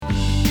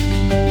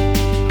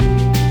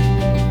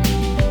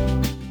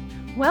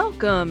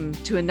Welcome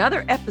to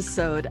another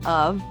episode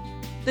of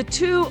The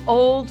Two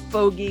Old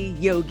Fogey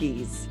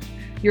Yogis.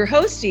 Your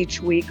hosts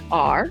each week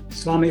are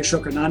Swami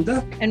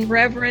Ashokananda and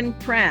Reverend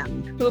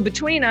Prem, who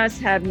between us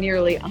have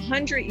nearly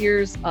 100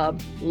 years of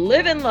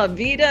living La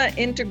Vida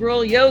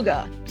integral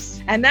yoga.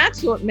 And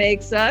that's what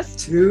makes us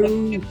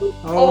two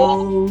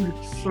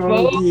old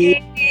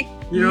fogey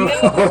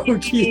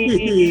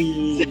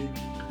yogis.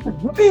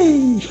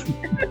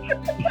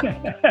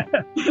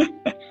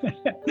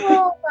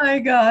 Oh my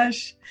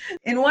gosh.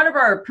 In one of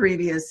our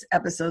previous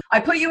episodes, I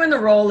put you in the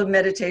role of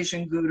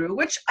meditation guru,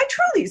 which I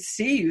truly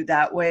see you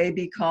that way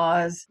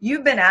because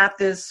you've been at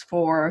this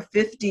for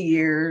 50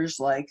 years,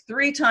 like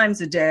 3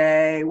 times a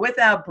day,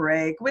 without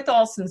break, with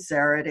all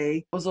sincerity.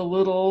 It was a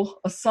little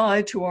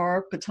aside to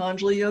our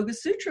Patanjali Yoga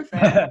Sutra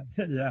family.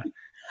 Yeah.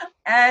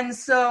 And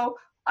so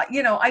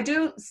I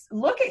do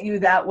look at you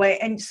that way.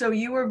 And so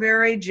you were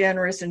very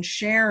generous in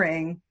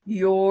sharing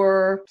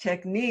your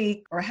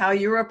technique or how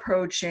you're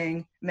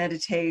approaching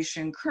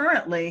meditation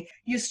currently.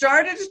 You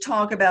started to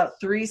talk about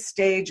 3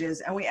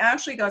 stages, and we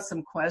actually got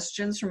some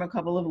questions from a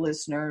couple of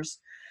listeners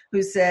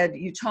who said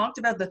you talked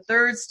about the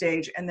 3rd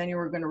stage and then you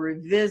were going to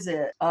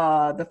revisit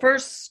the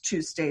first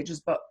 2 stages,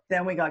 but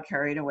then we got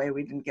carried away.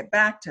 We didn't get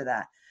back to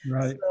that.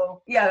 Right.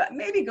 So yeah,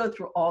 maybe go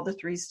through all the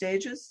 3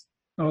 stages.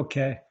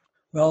 Okay.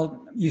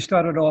 Well, you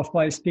started off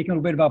by speaking a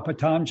little bit about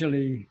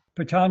Patanjali.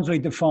 Patanjali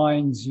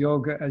defines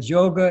yoga as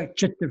yoga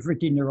chitta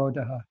vritti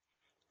nirodha.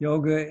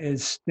 Yoga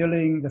is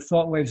stilling the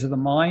thought waves of the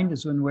mind,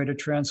 is one way to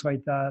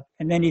translate that.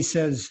 And then he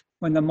says,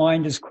 when the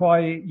mind is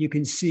quiet, you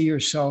can see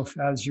yourself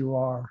as you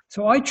are.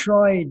 So I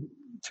tried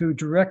to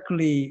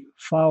directly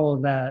follow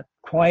that,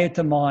 quiet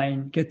the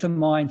mind, get the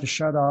mind to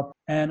shut up,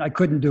 and I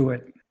couldn't do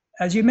it.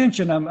 As you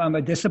mentioned, I'm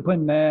a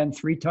disciplined man,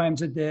 3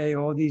 times a day,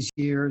 all these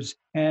years.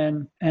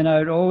 And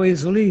I'd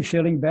always leave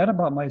feeling bad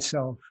about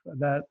myself,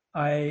 that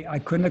I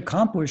couldn't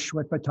accomplish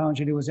what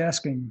Patanjali was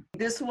asking.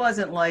 This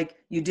wasn't like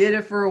you did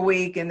it for a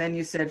week and then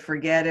you said,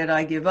 forget it,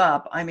 I give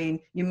up. I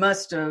mean, you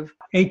must have.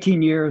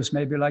 18 years,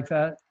 maybe like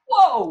that.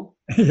 Whoa.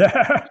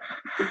 Yeah.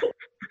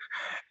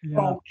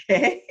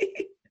 Okay.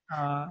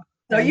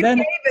 So you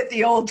gave it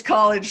the old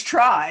college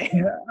try.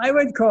 Yeah, I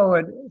would call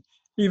it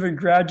even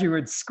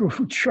graduate school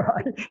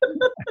try.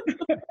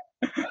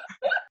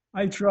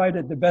 I tried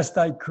it the best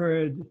I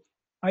could.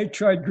 I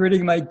tried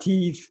gritting my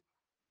teeth.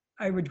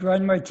 I would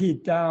grind my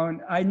teeth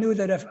down. I knew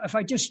that if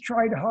I just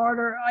tried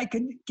harder, I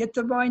could get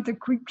the mind to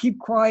keep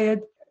quiet.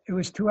 It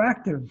was too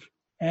active,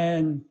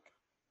 and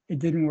it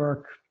didn't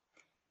work.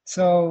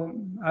 So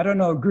I don't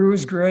know,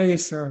 Guru's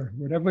grace or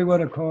whatever we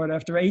want to call it.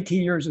 After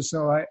 18 years or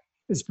so,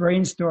 this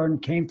brainstorm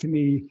came to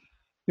me.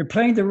 You're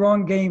playing the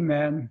wrong game,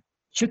 man.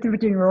 Chitta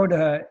vritti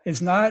nirodha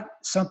is not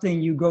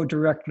something you go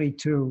directly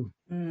to.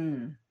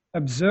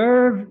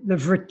 Observe the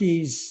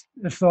vrittis,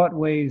 the thought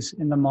waves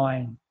in the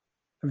mind.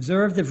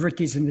 Observe the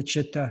vrittis in the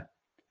chitta.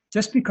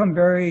 Just become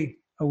very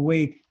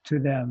awake to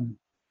them.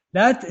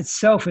 That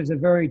itself is a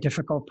very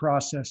difficult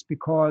process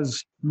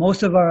because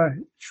most of our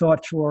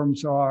thought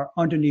forms are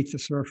underneath the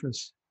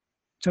surface.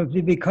 So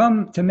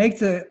to make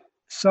the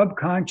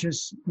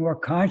subconscious more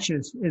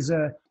conscious is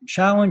a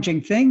challenging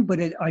thing, but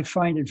I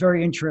find it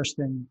very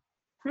interesting.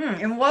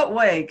 In what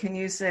way? Can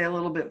you say a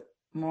little bit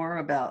more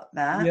about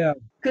that? Yeah.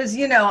 Because,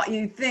 you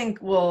think,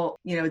 well,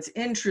 it's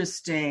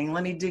interesting.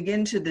 Let me dig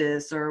into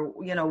this. Or,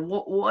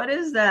 what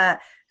does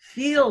that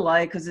feel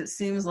like? Because it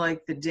seems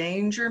like the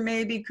danger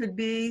maybe could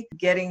be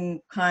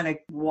getting kind of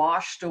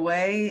washed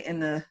away in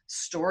the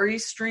story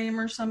stream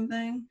or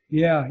something.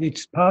 Yeah,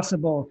 it's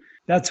possible.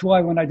 That's why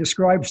when I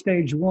describe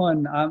stage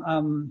 1,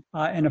 I'm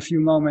in a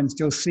few moments,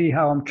 you'll see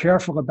how I'm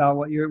careful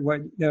about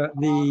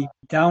the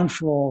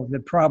downfall, the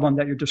problem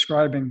that you're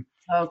describing.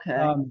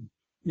 Okay.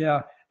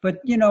 Yeah. But,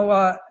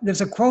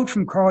 there's a quote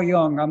from Carl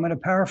Jung. I'm going to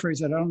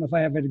paraphrase it. I don't know if I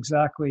have it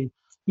exactly.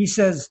 He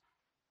says,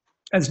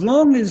 as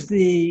long as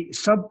the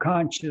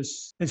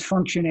subconscious is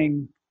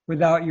functioning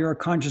without your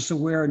conscious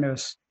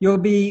awareness, you'll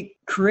be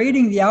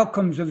creating the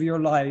outcomes of your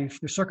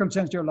life, the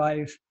circumstance of your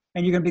life,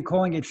 and you're going to be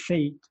calling it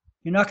fate.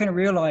 You're not going to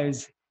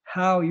realize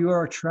how you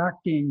are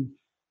attracting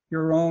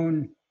your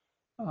own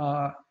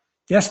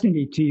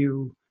destiny to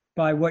you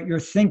by what you're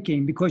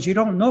thinking, because you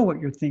don't know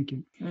what you're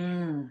thinking.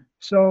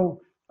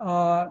 So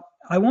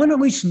I want to at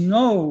least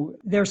know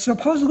they're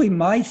supposedly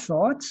my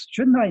thoughts.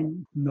 Shouldn't I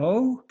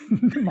know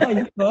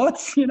my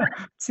thoughts? It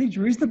seems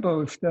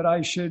reasonable that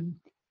I should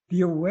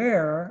be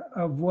aware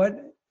of what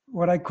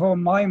I call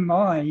my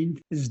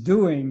mind is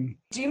doing.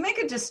 Do you make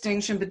a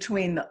distinction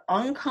between the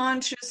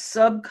unconscious,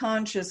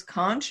 subconscious,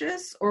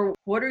 conscious, or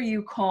what are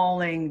you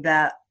calling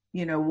that,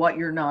 what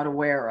you're not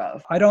aware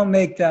of? I don't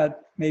make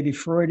that maybe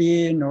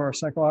Freudian or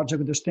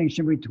psychological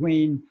distinction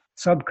between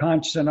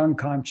subconscious and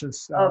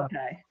unconscious.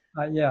 Okay.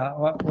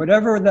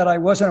 Whatever that I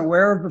wasn't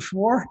aware of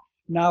before,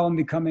 now I'm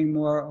becoming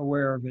more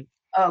aware of it.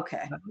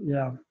 Okay.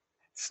 Yeah.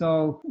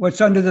 So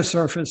what's under the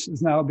surface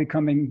is now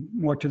becoming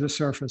more to the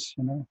surface,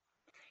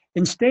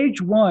 In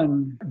stage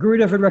 1,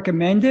 Gurudev had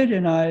recommended,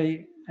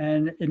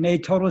 and it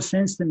made total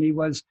sense to me,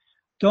 was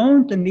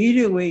don't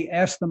immediately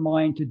ask the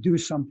mind to do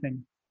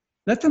something.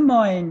 let the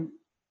mind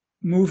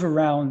move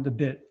around a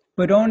bit,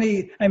 but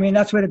only, I mean,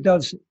 that's what it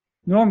does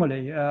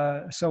normally.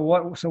 So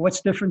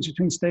what's the difference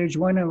between stage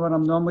one and what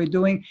I'm normally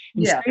doing?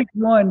 In stage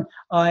one,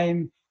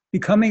 I'm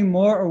becoming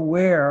more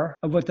aware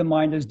of what the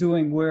mind is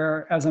doing,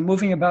 where as I'm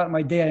moving about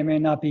my day, I may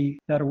not be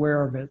that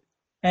aware of it.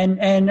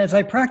 And as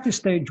I practice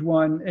stage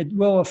one, it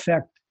will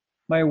affect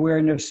my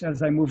awareness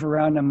as I move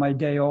around in my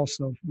day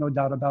also, no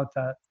doubt about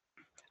that.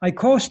 I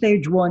call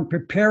stage one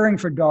preparing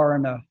for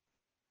dharana.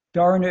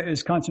 Dharana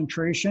is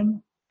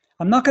concentration.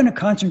 I'm not going to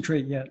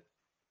concentrate yet.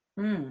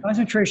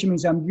 Concentration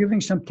means I'm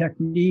giving some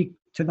technique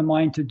to the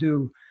mind to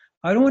do.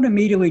 I don't want to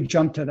immediately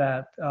jump to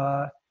that.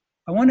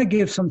 I want to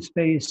give some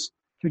space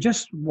to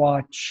just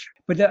watch.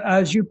 But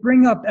as you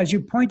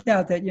point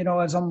out that,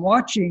 as I'm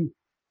watching,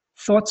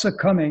 thoughts are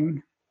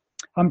coming.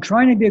 I'm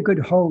trying to be a good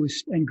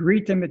host and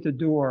greet them at the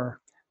door,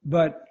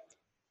 but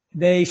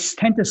they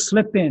tend to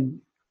slip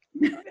in.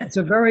 It's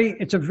a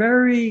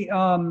very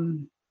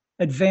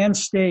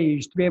advanced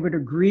stage to be able to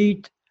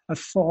greet a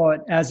thought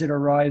as it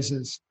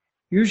arises.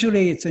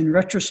 Usually it's in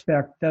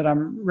retrospect that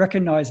I'm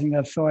recognizing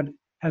that thought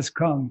has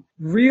come.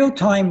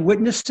 Real-time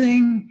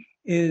witnessing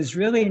is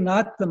really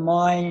not the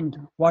mind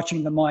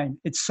watching the mind.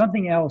 It's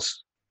something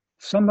else,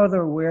 some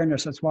other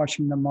awareness that's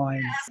watching the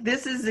mind.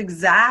 This is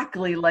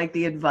exactly like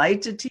the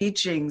Advaita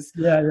teachings,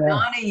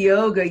 Jnana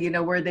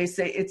Yoga, where they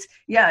say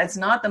it's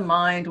not the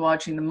mind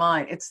watching the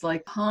mind. It's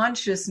like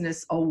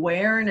consciousness,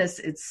 awareness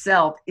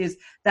itself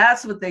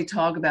that's what they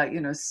talk about,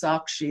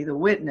 Sakshi, the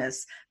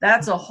witness.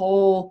 That's a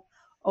whole,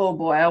 oh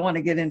boy, I want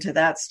to get into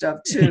that stuff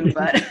too,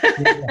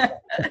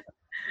 but.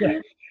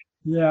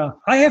 Yeah.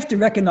 I have to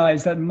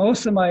recognize that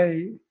most of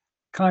my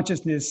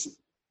consciousness,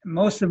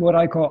 most of what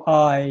I call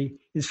I,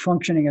 is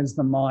functioning as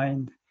the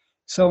mind.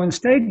 So in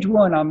stage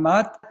one, I'm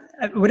not,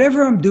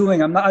 whatever I'm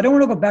doing, I don't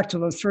want to go back to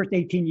those first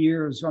 18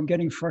 years where I'm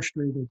getting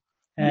frustrated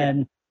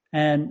and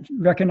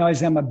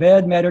recognize I'm a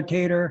bad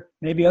meditator.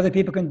 Maybe other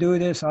people can do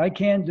this. I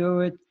can't do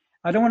it.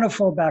 I don't want to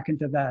fall back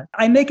into that.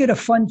 I make it a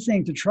fun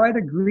thing to try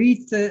to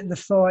greet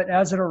the thought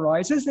as it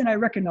arises, and I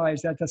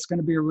recognize that that's going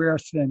to be a rare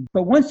thing.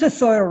 But once the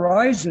thought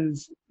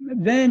arises,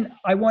 then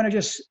I want to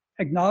just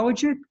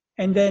acknowledge it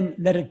and then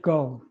let it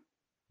go.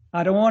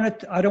 I don't want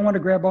to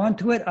grab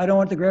onto it. I don't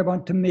want it to grab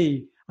onto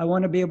me. I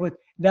want to be able to,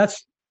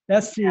 that's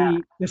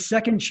the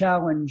second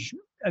challenge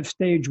of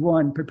stage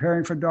one,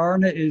 preparing for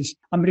dharana, is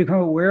I'm going to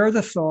become aware of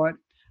the thought.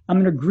 I'm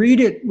going to greet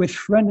it with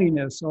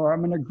friendliness, or I'm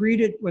going to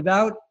greet it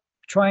without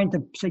trying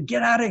to say,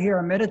 get out of here,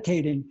 I'm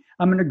meditating.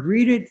 I'm going to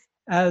greet it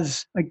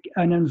as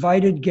an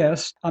invited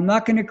guest. I'm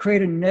not going to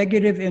create a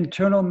negative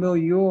internal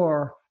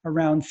milieu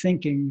around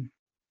thinking.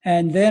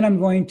 And then I'm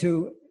going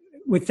to,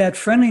 with that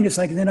friendliness,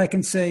 then I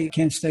can say,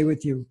 can't stay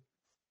with you.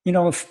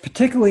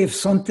 Particularly if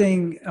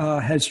something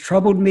has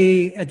troubled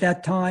me at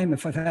that time,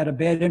 if I've had a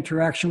bad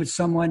interaction with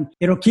someone,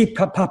 it'll keep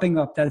popping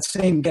up. That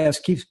same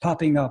guest keeps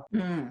popping up.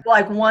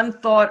 Like one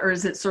thought, or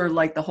is it sort of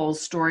like the whole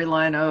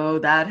storyline? Oh,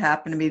 that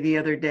happened to me the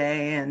other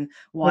day, and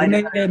why?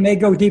 It may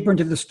go deeper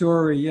into the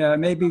story. Yeah,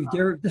 maybe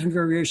there are different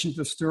variations of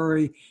the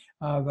story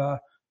of,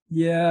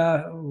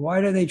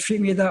 why do they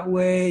treat me that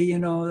way?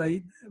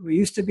 We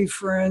used to be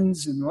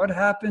friends, and what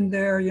happened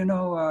there?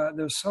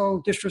 They're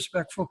so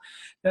disrespectful.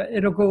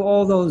 It'll go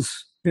all those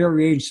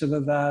variations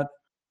of that.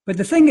 But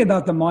the thing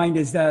about the mind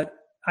is that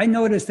I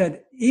notice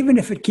that even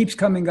if it keeps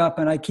coming up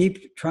and I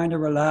keep trying to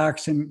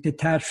relax and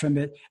detach from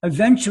it,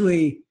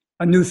 eventually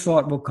a new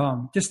thought will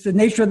come. Just the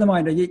nature of the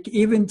mind.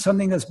 Even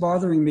something that's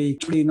bothering me,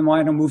 the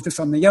mind will move to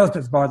something else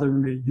that's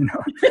bothering me,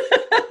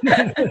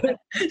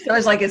 So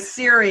it's like a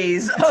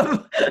series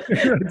of...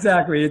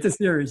 Exactly. It's a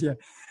series, yeah.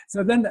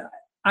 So then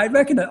I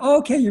reckon that,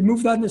 okay, you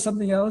moved on to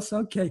something else.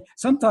 Okay.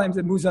 Sometimes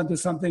it moves on to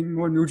something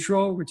more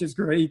neutral, which is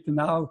great. And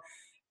now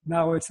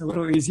it's a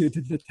little easier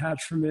to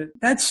detach from it.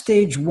 That's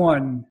stage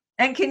one.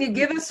 And can you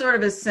give us sort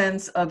of a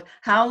sense of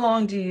how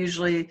long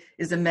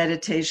is a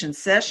meditation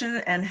session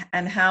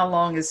and how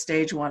long is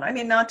stage one? I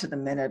mean, not to the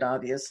minute,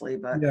 obviously,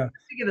 but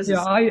give us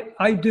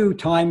I do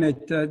time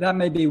it. That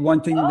may be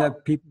one thing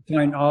that people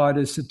find odd,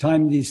 is to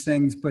time these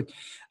things. But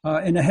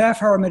in a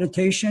half-hour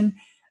meditation,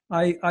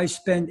 I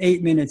spend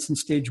 8 minutes in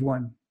stage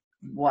one.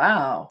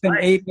 Wow. Spend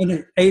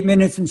 8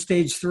 minutes in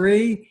stage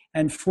three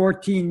and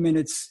 14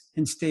 minutes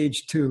in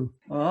stage two.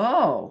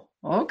 Oh,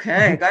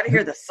 okay. Got to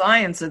hear the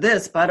science of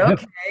this, but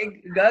okay,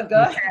 go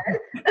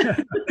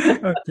ahead.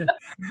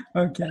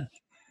 Okay.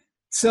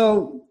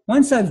 So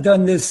once I've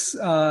done this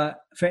for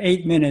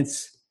 8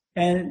 minutes,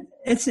 and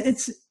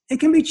it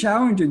can be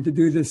challenging to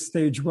do this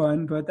stage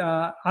one, but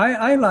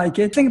I like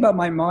it. The thing about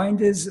my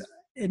mind is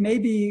it may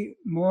be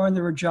more on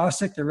the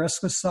rajasic, the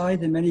restless side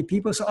than many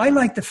people. So I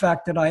like the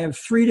fact that I have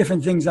 3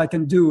 different things I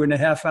can do in a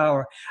half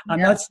hour. I'm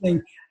not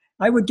saying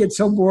I would get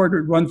so bored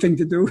with one thing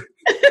to do.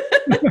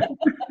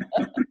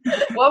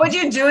 What would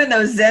you do in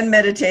those Zen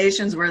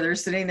meditations where they're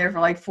sitting there for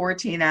like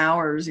 14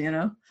 hours,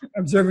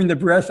 Observing the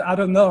breath. I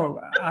don't know.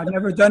 I've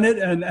never done it,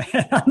 and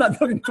I'm not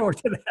looking forward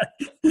to that.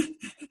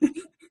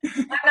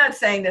 not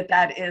saying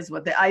that is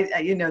what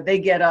they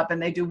get up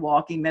and they do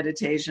walking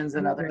meditations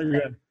and other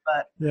things,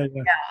 but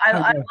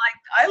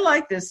I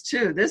like this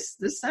too. This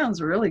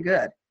sounds really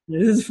good.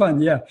 It is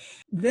fun. Yeah.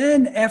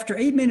 Then after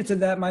 8 minutes of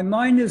that, my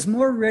mind is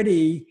more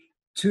ready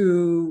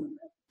to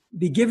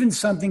be given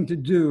something to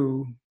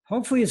do.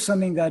 Hopefully it's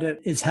something that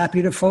it is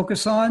happy to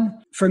focus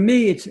on. For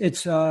me,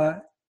 it's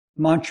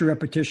mantra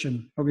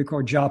repetition, what we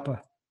call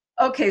japa.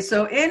 Okay,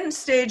 so in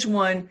stage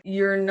 1,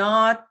 you're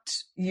not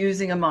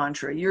using a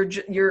mantra.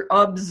 You're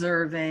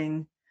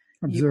observing.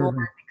 You're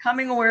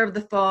becoming aware of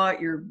the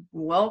thought. You're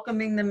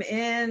welcoming them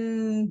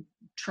in,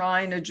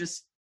 trying to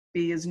just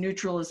be as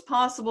neutral as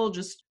possible,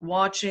 just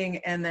watching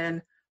and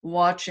then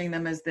watching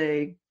them as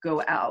they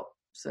go out.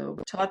 So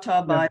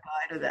ta-ta,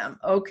 bye-bye to them.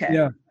 Okay.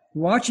 Yeah.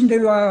 Watching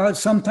them go out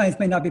sometimes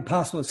may not be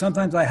possible.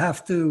 Sometimes I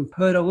have to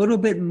put a little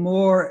bit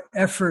more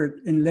effort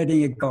in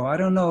letting it go. I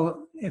don't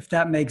know if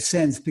that makes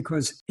sense,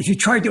 because if you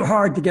try too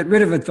hard to get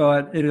rid of a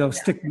thought, it'll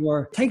stick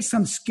more. It takes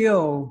some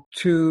skill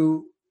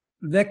to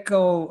let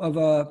go of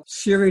a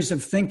series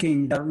of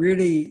thinking that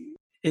really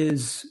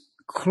is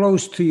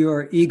close to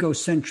your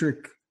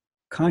egocentric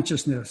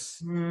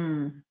consciousness.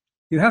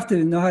 You have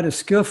to know how to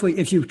skillfully,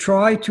 if you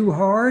try too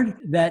hard,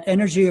 that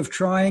energy of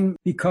trying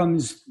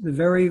becomes the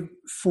very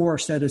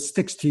force that it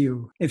sticks to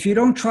you. If you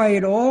don't try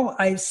at all,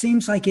 it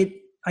seems like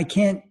I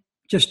can't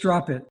just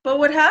drop it. But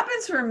what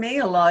happens for me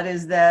a lot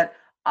is that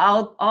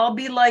I'll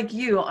be like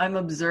you. I'm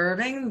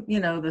observing,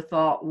 the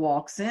thought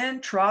walks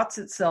in, trots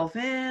itself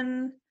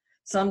in.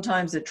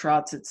 Sometimes it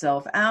trots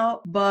itself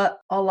out. But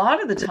a lot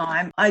of the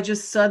time, I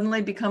just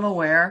suddenly become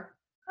aware,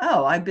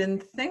 I've been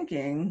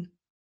thinking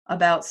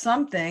about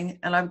something,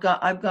 and I've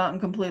gotten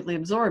completely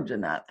absorbed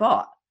in that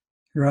thought.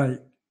 Right.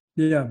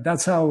 Yeah,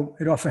 that's how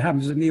it often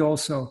happens to me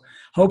also.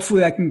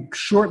 Hopefully I can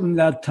shorten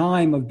that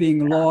time of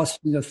being lost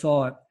in the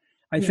thought.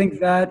 I think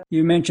that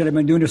you mentioned I've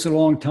been doing this a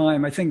long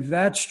time. I think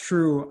that's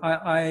true.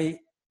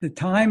 The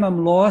time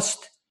I'm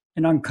lost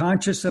and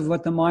unconscious of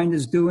what the mind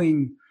is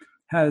doing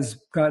has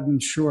gotten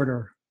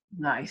shorter.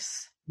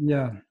 Nice.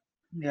 Yeah.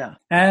 Yeah.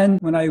 And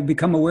when I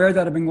become aware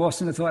that I've been lost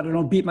in the thought, I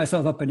don't beat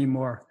myself up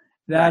anymore.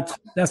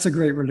 That's a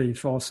great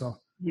relief also.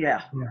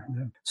 Yeah.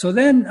 So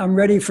then I'm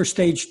ready for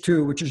stage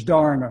 2, which is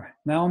dharana.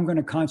 Now I'm going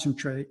to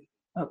concentrate.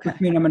 Okay. I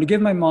mean, I'm going to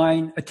give my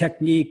mind a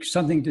technique,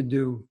 something to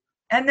do.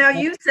 And now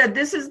you said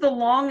this is the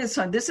longest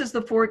time. This is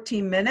the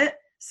 14-minute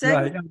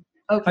segment?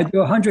 Right. Okay. I do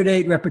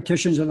 108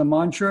 repetitions of the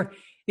mantra.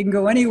 It can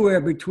go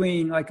anywhere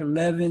between like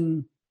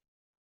 11,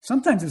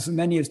 sometimes as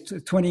many as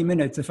 20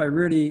 minutes if I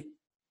really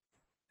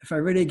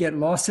get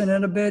lost in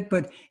it a bit.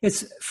 But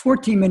it's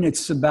 14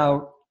 minutes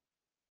about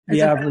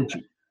the average.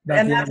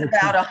 And that's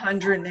about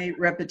 108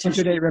 repetitions.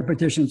 108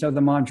 repetitions of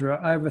the mantra.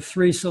 I have a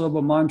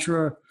 3-syllable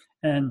mantra,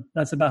 and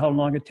that's about how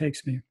long it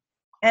takes me.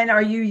 And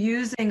are you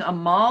using a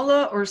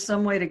mala or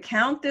some way to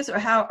count this? Or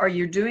how are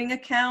you doing a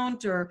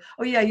count? Or,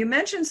 you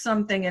mentioned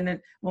something in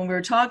it when we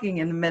were talking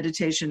in the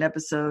meditation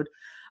episode,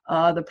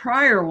 the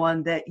prior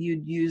one, that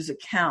you'd use a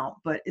count.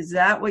 But is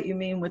that what you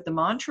mean with the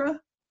mantra?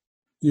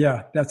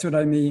 Yeah, that's what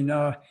I mean.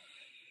 I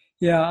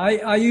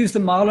used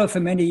the mala for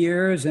many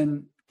years,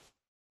 and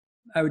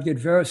I would get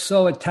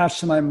so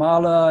attached to my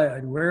mala.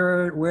 I'd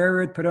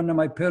wear it, put it under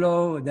my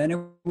pillow, and then it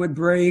would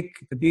break.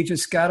 The beads would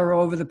scatter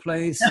all over the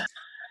place.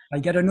 I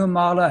get a new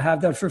mala,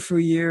 have that for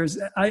 3 years.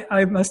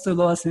 I must have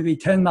lost maybe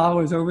 10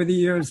 malas over the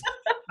years.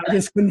 I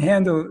just couldn't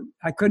handle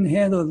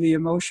the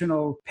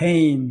emotional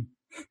pain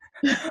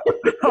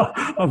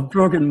of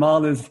broken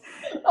malas.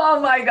 Oh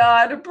my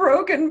God,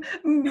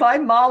 my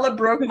mala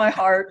broke my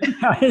heart.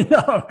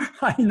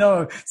 I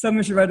know.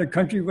 Someone should write a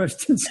country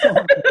western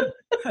song.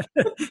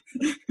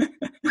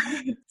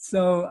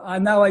 So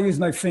now I use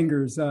my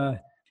fingers.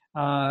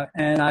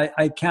 And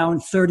I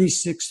count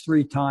 36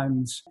 3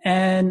 times.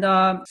 And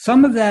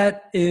some of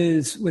that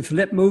is with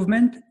lip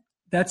movement.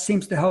 That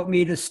seems to help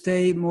me to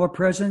stay more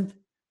present.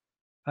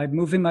 I'm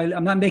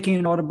not making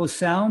an audible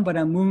sound, but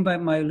I'm moving by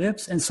my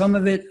lips. And some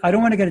of it, I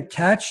don't want to get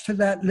attached to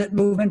that lip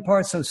movement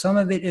part. So some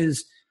of it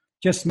is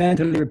just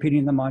mentally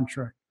repeating the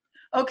mantra.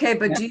 Okay,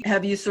 but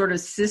have you sort of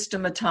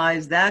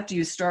systematized that? Do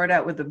you start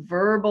out with a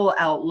verbal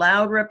out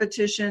loud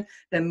repetition,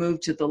 then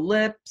move to the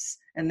lips,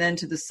 and then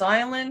to the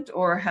silent,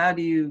 or how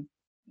do you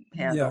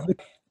handle it?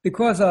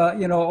 Because,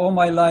 all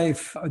my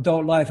life,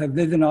 adult life, I've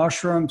lived in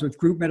ashrams with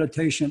group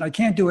meditation. I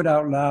can't do it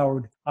out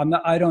loud.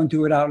 I don't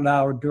do it out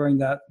loud during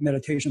that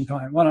meditation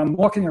time. When I'm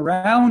walking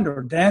around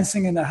or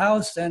dancing in the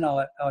house, then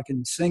I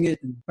can sing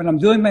it. When I'm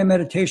doing my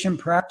meditation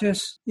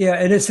practice,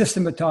 it is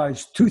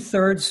systematized.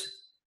 2/3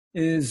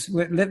 is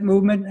with lip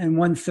movement and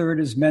 1/3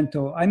 is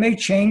mental. I may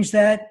change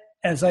that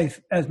as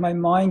my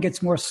mind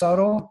gets more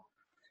subtle.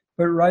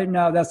 But right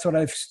now, that's what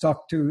I've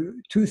stuck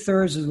to.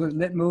 2/3 is with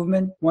lip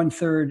movement.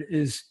 1/3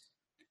 is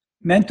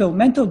mental.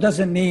 Mental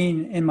doesn't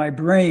mean in my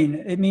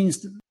brain. It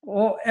means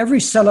every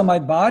cell of my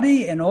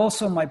body, and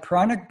also my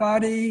pranic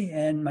body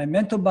and my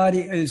mental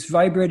body is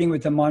vibrating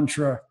with the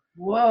mantra.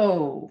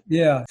 Whoa.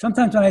 Yeah.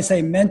 Sometimes when I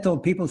say mental,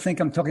 people think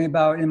I'm talking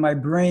about in my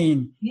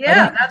brain.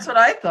 Yeah, that's what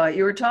I thought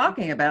you were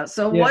talking about.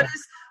 So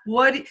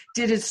What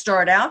did it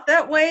start out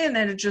that way, and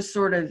then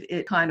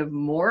it kind of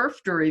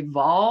morphed or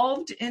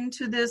evolved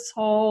into this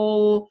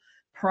whole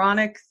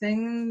pranic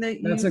thing that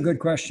That's you? a good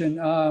question.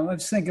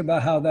 Let's think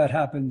about how that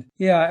happened.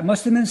 Yeah, it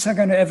must have been some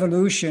kind of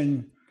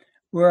evolution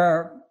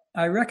where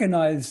I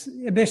recognized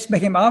it just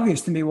became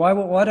obvious to me why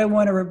do I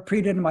want to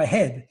repeat it in my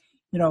head?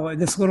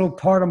 This little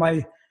part of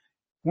my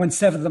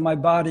 1/7 of my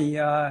body.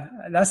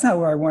 That's not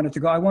where I wanted to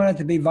go. I wanted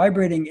to be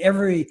vibrating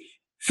every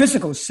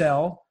physical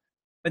cell.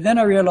 But then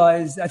I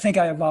realized, I think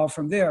I evolved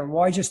from there.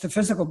 Why just the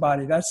physical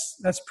body?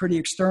 That's pretty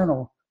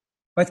external.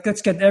 But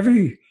let's get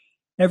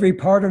every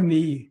part of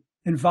me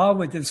involved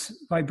with this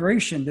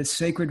vibration, this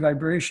sacred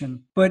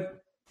vibration.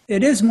 But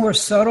it is more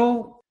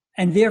subtle,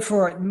 and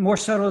therefore more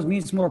subtle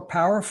means more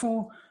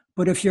powerful.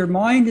 But if your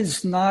mind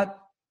is not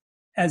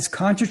as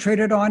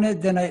concentrated on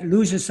it, then it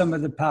loses some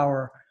of the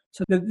power.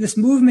 So this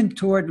movement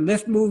toward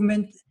lift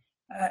movement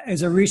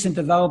is a recent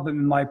development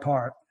in my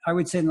part. I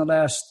would say in the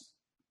last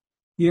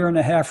year and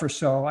a half or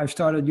so, I've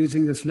started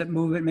using this lift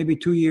movement, maybe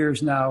 2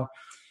 years now.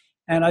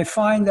 And I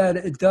find that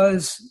it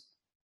does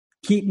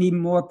keep me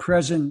more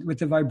present with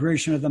the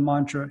vibration of the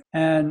mantra.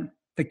 And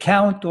the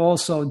count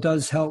also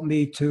does help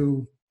me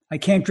I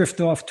can't drift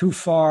off too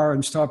far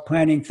and start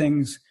planning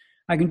things.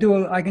 I can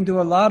do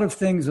a lot of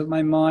things with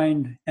my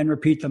mind and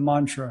repeat the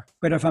mantra.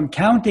 But if I'm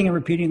counting and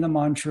repeating the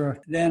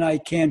mantra, then I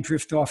can't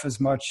drift off as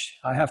much.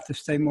 I have to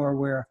stay more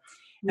aware.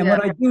 And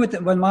what I do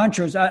with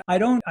mantras, I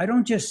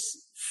don't just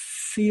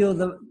feel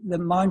the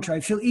mantra. I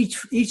feel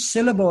each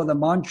syllable of the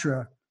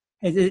mantra.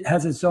 It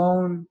has its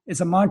own.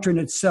 It's a mantra in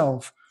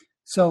itself.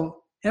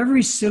 So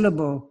every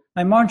syllable,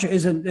 my mantra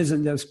isn't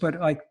this, but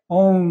like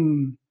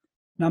Om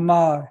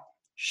Namah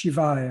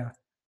Shivaya.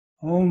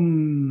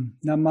 Om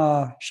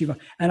Namah Shiva.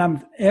 And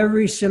I'm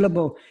every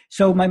syllable.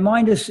 So my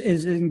mind is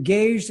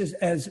engaged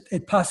as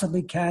it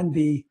possibly can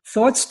be.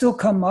 Thoughts still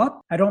come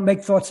up. I don't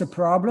make thoughts a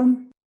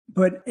problem.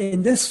 But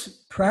in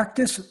this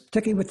practice,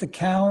 particularly with the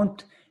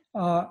count,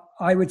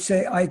 I would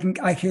say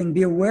I can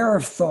be aware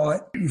of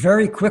thought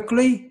very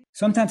quickly.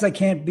 Sometimes I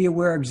can't be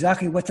aware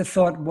exactly what the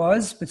thought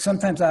was, but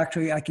sometimes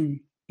actually I can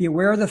be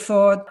aware of the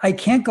thought. I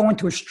can't go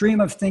into a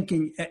stream of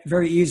thinking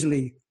very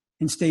easily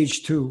in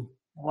stage 2.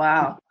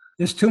 Wow.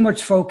 There's too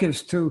much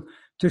focus to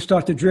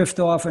start to drift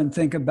off and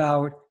think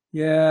about,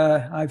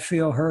 I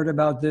feel hurt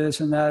about this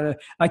and that.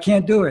 I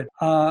can't do it.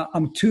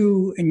 I'm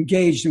too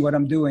engaged in what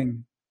I'm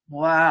doing.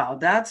 Wow,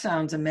 that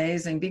sounds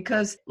amazing,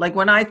 because like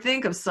when I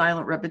think of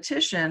silent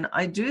repetition,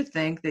 I do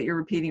think that you're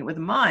repeating it with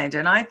the mind.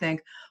 And I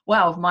think,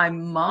 wow, if my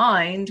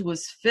mind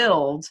was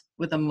filled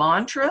with a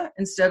mantra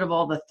instead of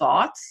all the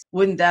thoughts,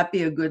 wouldn't that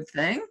be a good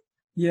thing?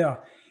 Yeah.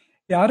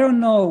 I don't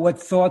know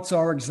what thoughts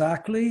are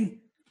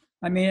exactly.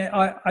 I mean,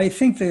 I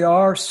think they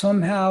are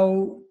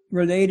somehow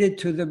related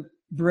to the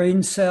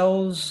brain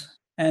cells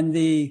and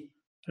the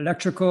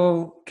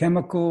electrical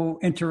chemical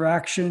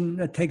interaction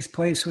that takes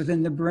place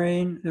within the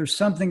brain. There's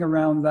something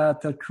around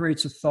that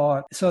creates a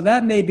thought. So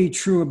that may be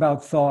true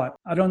about thought.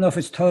 I don't know if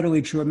it's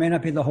totally true. It may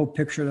not be the whole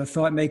picture. The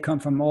thought may come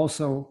from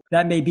also,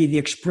 that may be the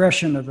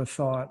expression of the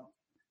thought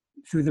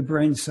through the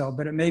brain cell,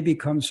 but it maybe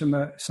comes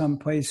from some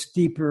place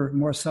deeper,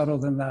 more subtle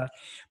than that.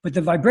 But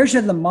the vibration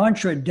of the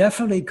mantra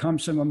definitely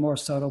comes from a more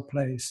subtle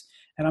place.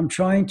 And I'm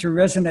trying to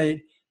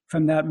resonate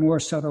from that more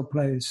subtle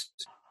place.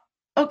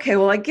 Okay,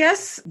 well, I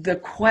guess the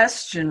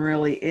question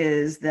really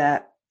is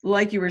that,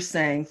 like you were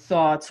saying,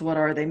 thoughts, what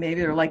are they?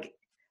 Maybe they're like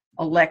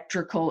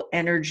electrical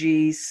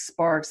energy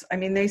sparks. I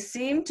mean, they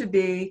seem to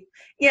be,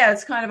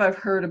 it's kind of, I've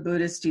heard a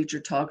Buddhist teacher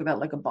talk about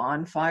like a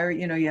bonfire.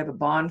 You have a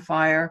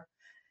bonfire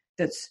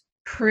that's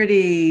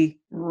pretty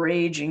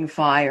raging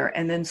fire,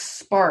 and then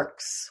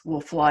sparks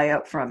will fly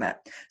up from it.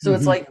 So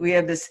It's like we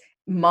have this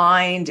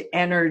mind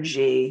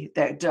energy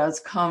that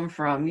does come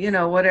from,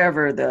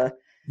 whatever the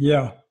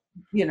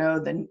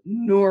the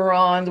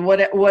neurons,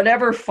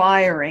 whatever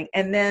firing,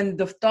 and then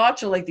the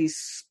thoughts are like these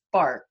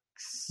sparks.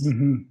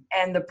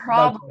 And the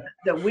problem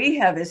that we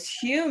have as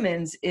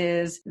humans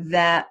is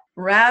that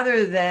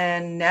rather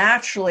than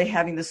naturally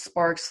having the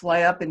sparks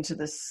fly up into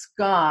the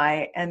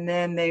sky and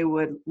then they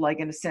would, like,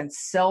 in a sense,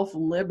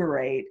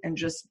 self-liberate and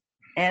just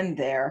end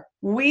there,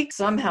 we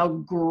somehow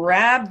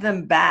grab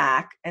them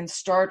back and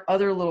start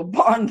other little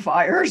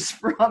bonfires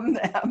from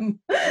them.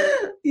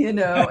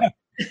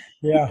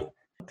 Yeah.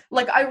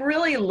 Like, I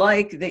really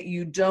like that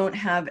you don't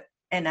have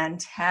an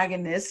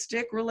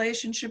antagonistic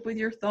relationship with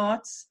your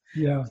thoughts.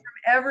 Yeah. From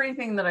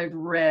everything that I've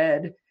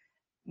read,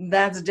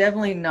 that's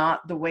definitely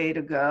not the way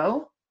to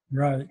go.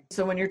 Right.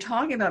 So when you're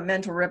talking about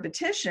mental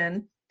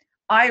repetition,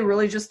 I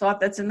really just thought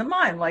that's in the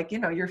mind. Like,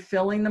 you're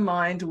filling the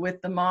mind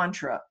with the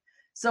mantra.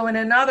 So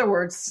in other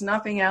words,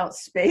 snuffing out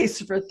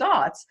space for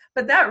thoughts.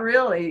 But that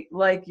really,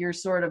 like you're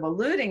sort of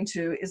alluding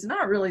to, is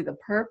not really the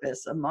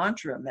purpose of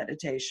mantra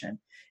meditation.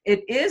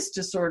 It is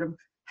to sort of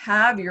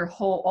have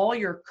all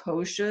your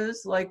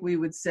koshas, like we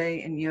would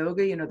say in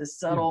yoga, the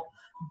subtle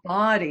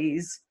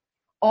bodies,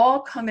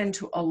 all come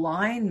into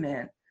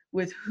alignment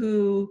with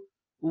who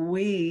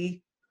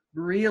we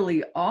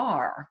really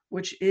are,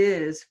 which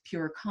is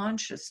pure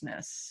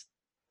consciousness.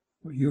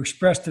 You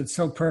expressed it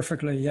so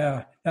perfectly.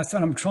 Yeah. That's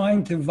what I'm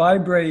trying to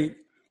vibrate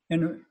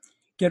and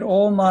get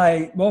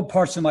all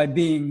parts of my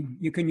being.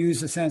 You can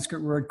use the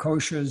Sanskrit word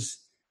koshas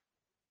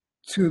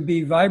to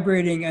be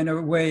vibrating in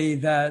a way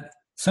that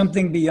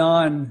something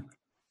beyond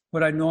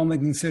what I normally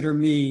consider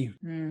me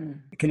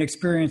can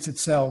experience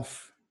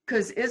itself.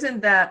 Because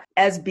isn't that,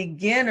 as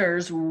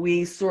beginners,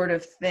 we sort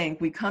of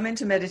think, we come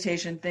into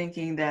meditation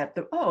thinking that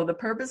the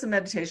purpose of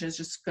meditation is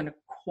just going to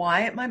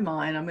quiet my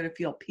mind. I'm going to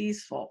feel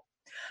peaceful.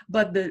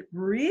 But the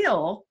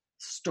real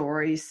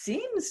story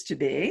seems to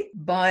be,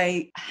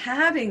 by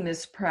having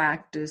this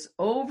practice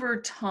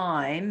over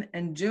time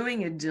and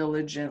doing it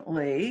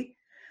diligently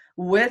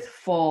with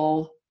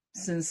full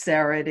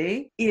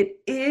sincerity, it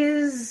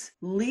is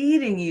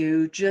leading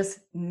you just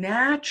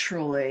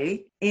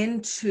naturally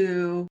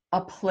into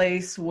a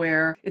place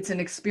where it's an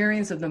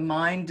experience of the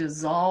mind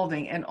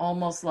dissolving, and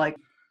almost like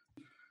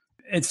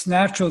it's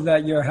natural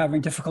that you're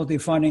having difficulty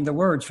finding the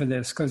words for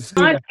this, because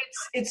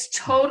it's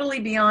totally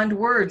beyond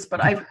words,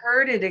 but I've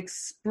heard it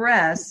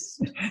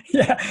expressed.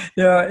 yeah,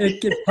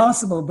 it's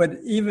possible, but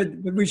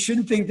we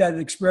shouldn't think that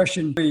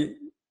expression be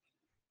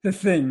the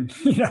thing,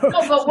 No,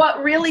 but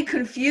what really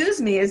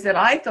confused me is that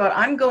I thought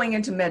I'm going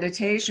into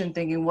meditation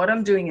thinking what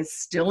I'm doing is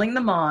stilling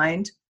the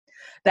mind.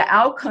 The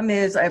outcome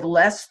is I have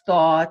less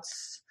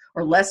thoughts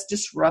or less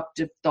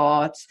disruptive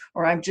thoughts,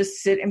 or I'm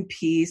just sit in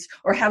peace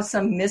or have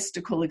some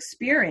mystical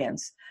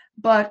experience.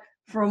 But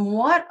from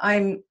what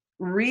I'm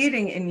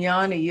reading in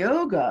Jnana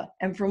Yoga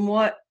and from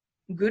what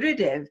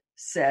Gurudev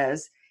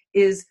says,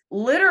 is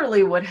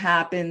literally what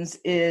happens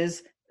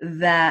is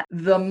that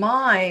the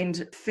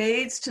mind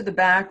fades to the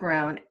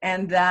background,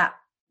 and that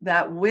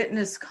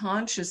witness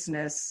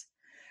consciousness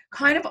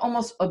kind of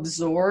almost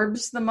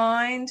absorbs the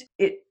mind.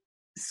 It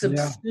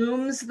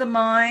subsumes the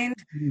mind,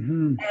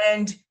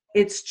 and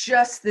it's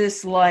just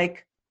this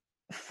like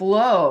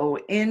flow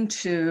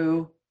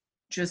into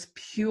just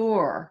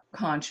pure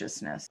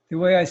consciousness. The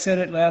way I said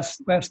it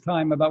last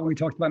time about when we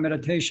talked about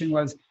meditation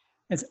was,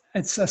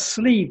 it's a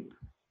sleep.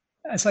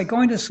 It's like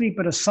going to sleep,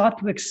 but a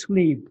sattvic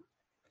sleep.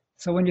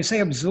 So when you say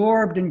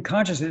absorbed in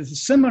consciousness,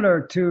 it's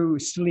similar to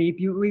sleep.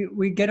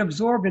 We get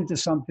absorbed into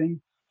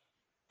something,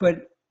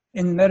 but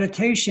in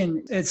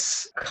meditation,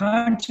 it's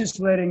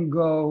conscious letting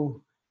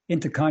go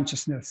into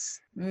consciousness.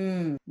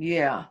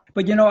 Yeah.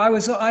 But I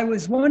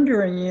was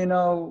wondering,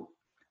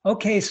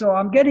 okay, so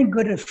I'm getting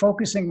good at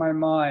focusing my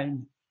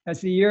mind.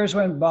 As the years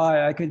went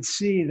by, I could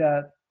see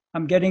that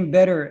I'm getting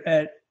better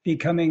at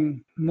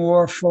becoming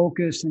more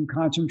focused and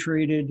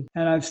concentrated.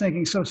 And I was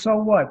thinking, so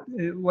what?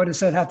 What does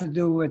that have to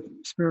do with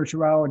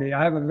spirituality?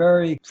 I have a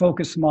very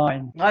focused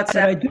mind. It's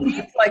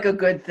like a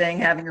good thing,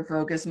 having a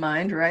focused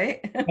mind, right?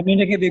 I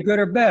mean, it can be good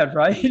or bad,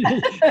 right?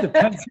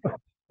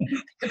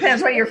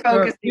 Depends what you're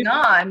focusing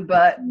on,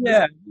 but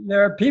yeah,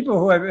 there are people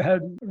who have had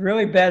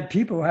really bad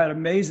people who had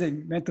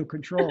amazing mental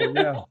control.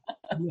 Yeah.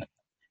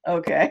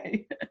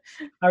 Okay.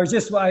 I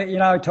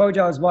told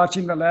you I was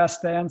watching The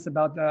Last Dance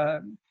about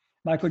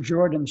Michael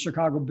Jordan,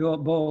 Chicago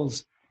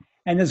Bulls.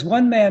 And this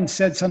one man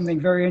said something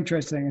very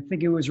interesting. I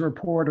think he was a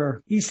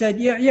reporter. He said,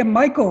 yeah,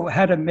 Michael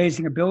had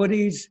amazing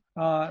abilities,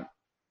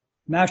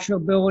 natural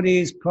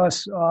abilities,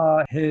 plus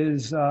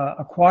his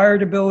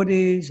acquired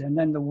abilities, and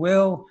then the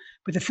will.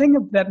 But the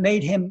thing that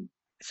made him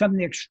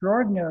something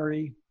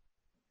extraordinary,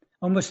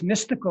 almost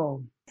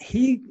mystical,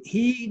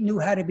 he knew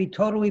how to be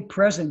totally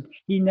present.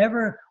 He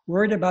never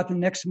worried about the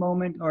next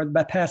moment or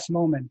the past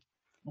moment.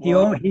 He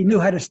knew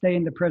how to stay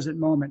in the present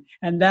moment.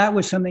 And that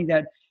was something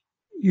that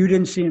you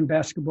didn't see in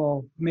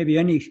basketball, maybe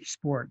any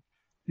sport,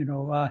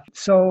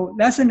 So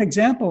that's an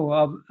example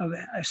of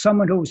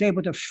someone who was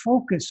able to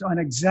focus on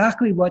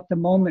exactly what the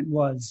moment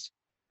was.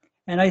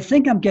 And I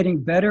think I'm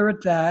getting better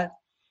at that.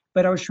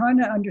 But I was trying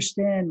to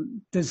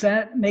understand, does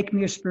that make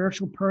me a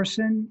spiritual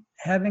person,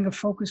 having a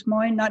focused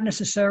mind? Not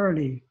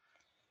necessarily.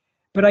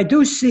 But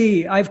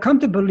I've come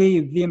to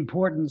believe the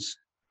importance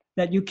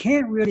that you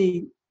can't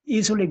really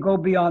easily go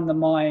beyond the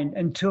mind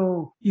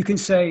until you can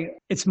say,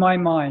 it's my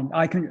mind.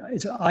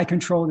 I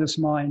control this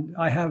mind.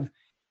 I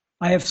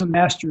have some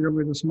mastery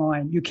over this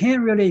mind. You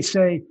can't really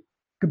say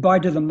goodbye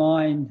to the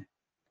mind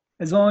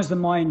as long as the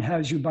mind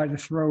has you by the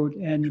throat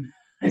and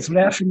it's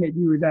laughing at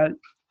you that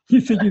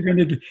you think you're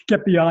going to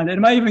get beyond it. It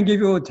might even give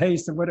you a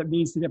taste of what it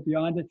means to get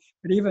beyond it.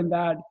 But even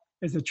that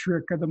is a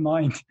trick of the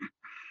mind.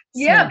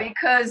 Yeah,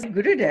 because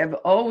Gurudev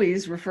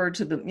always referred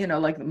to the,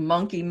 like the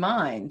monkey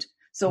mind.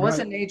 So what's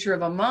the nature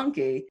of a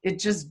monkey? It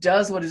just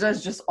does what it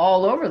does, just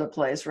all over the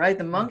place, right?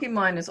 The monkey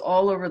mind is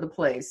all over the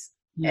place.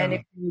 Yeah. And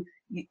if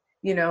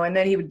and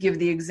then he would give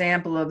the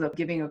example of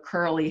giving a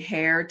curly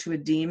hair to a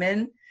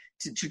demon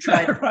to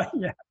try to, right,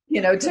 yeah.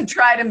 To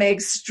try to make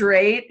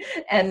straight.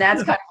 And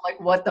that's kind of like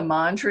what the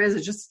mantra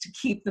is just to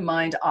keep the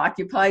mind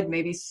occupied,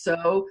 maybe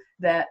so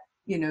that,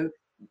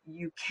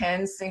 you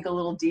can sink a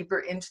little deeper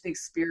into the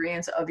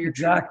experience of your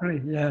exactly.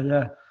 treatment.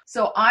 Yeah.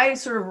 So I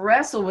sort of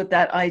wrestle with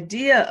that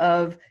idea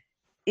of,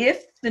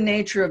 if the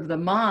nature of the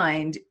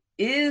mind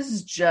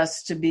is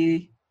just to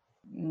be,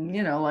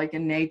 like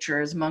in nature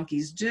as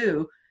monkeys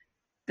do,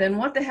 then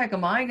what the heck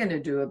am I going to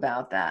do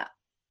about that?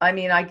 I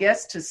mean, I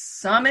guess to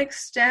some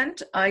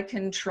extent I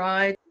can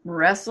try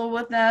wrestle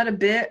with that a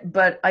bit,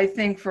 but I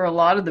think for a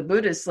lot of the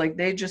Buddhists, like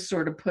they just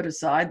sort of put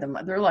aside them.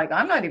 They're like,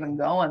 I'm not even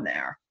going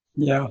there.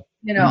 Yeah.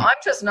 I'm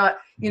just not,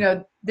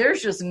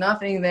 there's just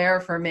nothing there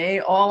for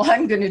me. All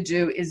I'm going to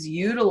do is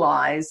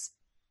utilize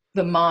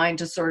the mind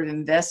to sort of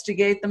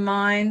investigate the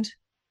mind,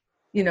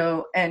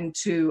 and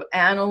to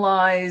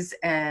analyze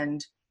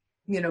and,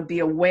 be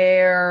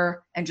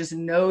aware and just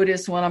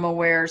notice when I'm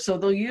aware. So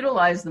they'll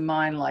utilize the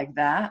mind like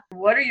that.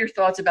 What are your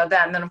thoughts about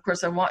that? And then, of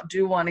course, I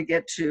do want to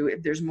get to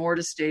if there's more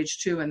to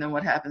stage 2 and then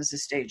what happens to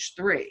stage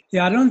 3.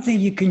 Yeah, I don't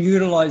think you can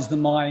utilize the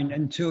mind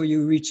until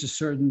you reach a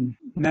certain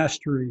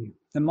mastery.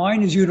 The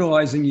mind is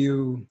utilizing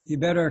you. You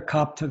better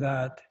cop to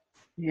that.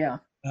 Yeah.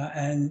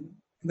 And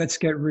let's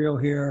get real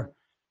here.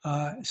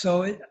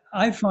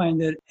 I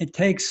find that it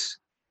takes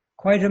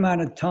quite an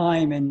amount of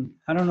time, and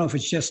I don't know if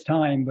it's just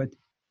time, but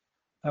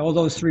all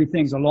those 3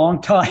 things, a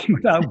long time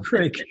without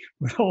break,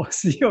 with all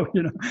zeal,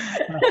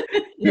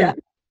 Yeah.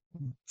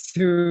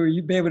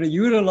 To be able to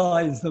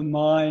utilize the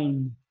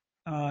mind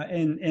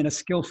in a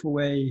skillful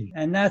way.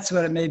 And that's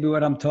maybe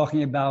what I'm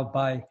talking about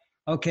by,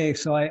 okay,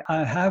 so I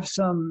have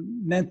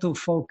some mental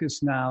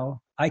focus now.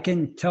 I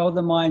can tell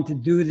the mind to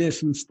do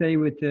this and stay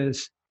with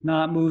this,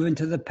 not move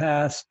into the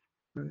past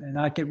and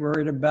not get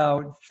worried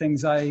about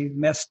things I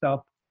messed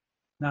up,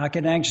 not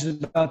get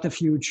anxious about the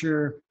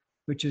future,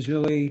 which is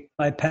really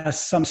my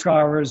past. Some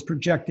scholars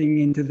projecting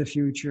into the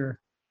future.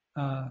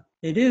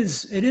 It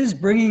is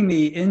bringing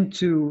me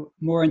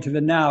more into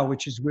the now,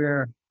 which is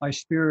where my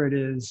spirit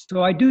is.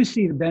 So I do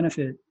see the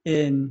benefit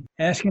in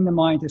asking the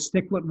mind to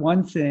stick with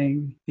one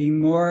thing, being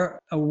more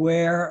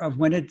aware of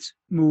when it's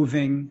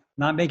moving,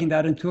 not making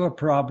that into a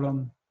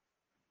problem,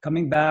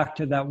 coming back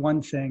to that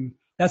one thing.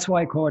 That's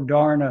why I call it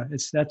dharana.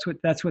 That's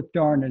what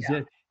dharana is.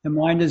 Yeah. The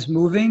mind is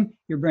moving,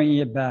 you're bringing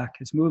it back.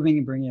 It's moving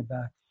and bringing it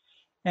back.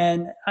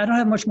 And I don't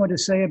have much more to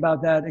say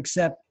about that,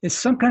 except it's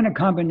some kind of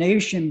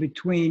combination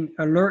between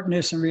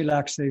alertness and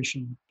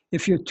relaxation.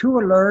 If you're too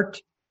alert,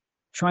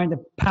 trying to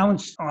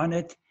pounce on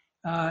it,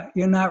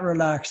 you're not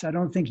relaxed. I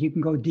don't think you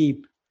can go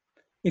deep.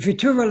 If you're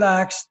too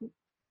relaxed,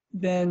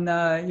 then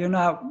you're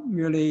not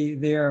really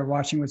there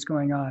watching what's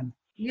going on.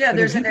 Yeah,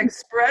 there's an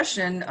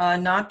expression,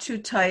 not too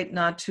tight,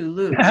 not too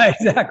loose.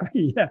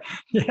 Exactly,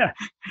 yeah.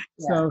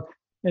 So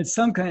it's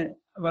some kind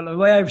the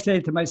way I say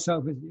it to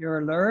myself is you're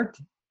alert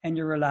and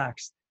you're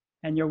relaxed.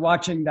 And you're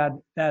watching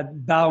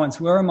that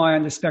balance. Where am I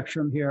on the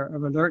spectrum here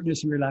of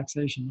alertness and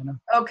relaxation?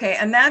 Okay,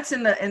 and that's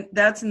in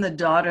the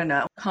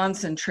dharana.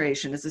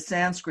 Concentration is a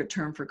Sanskrit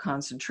term for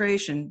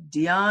concentration.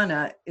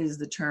 Dhyana is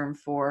the term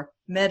for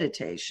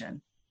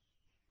meditation.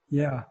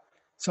 Yeah.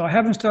 So I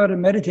haven't started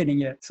meditating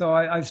yet. So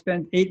I've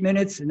spent 8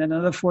 minutes and then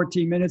another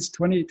 14 minutes,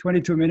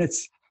 22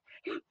 minutes,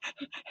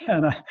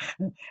 and I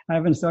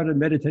haven't started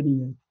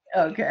meditating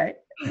yet. Okay.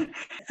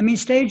 I mean,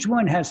 stage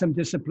 1 has some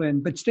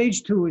discipline, but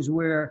stage 2 is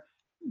where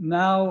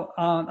now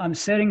I'm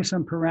setting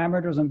some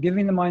parameters. I'm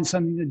giving the mind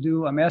something to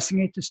do. I'm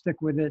asking it to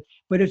stick with it,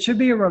 but it should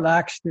be a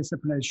relaxed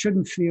discipline. It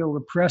shouldn't feel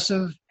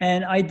repressive.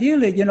 And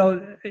ideally,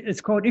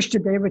 it's called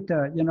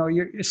Ishtadevata.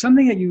 It's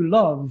something that you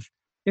love.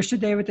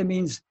 Ishtadevata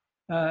means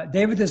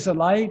Devata is the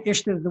light.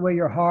 Ishta is the way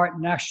your heart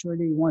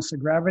naturally wants to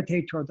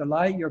gravitate toward the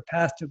light, your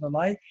path to the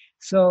light.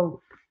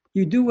 So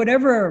you do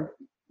whatever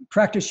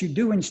practice you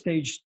do in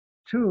stage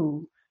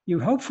 2,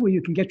 hopefully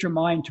you can get your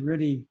mind to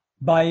really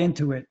buy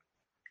into it.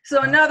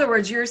 So in other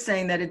words, you're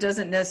saying that it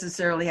doesn't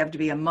necessarily have to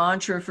be a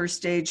mantra for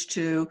stage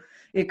 2.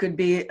 It could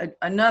be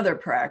another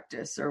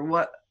practice, or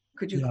what?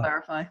 Could you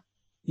clarify?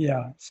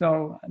 Yeah.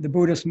 So the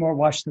Buddhists more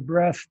watch the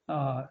breath.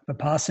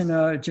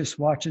 Vipassana just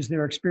watches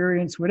their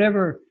experience.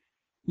 Whatever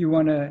you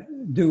want to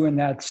do in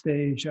that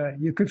stage,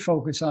 you could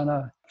focus on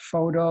a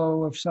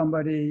photo of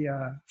somebody,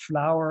 a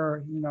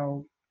flower,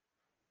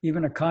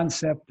 even a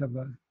concept of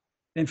a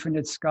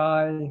infinite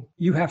sky.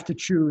 You have to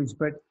choose,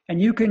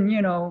 and you can,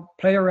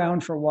 play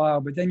around for a while,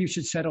 but then you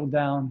should settle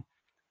down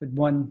with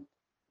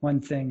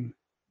one thing.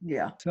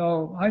 Yeah.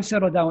 So I've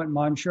settled down with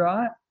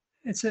mantra.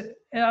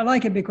 I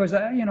like it because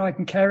I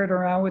can carry it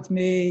around with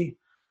me.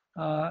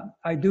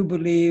 I do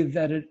believe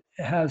that it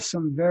has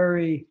some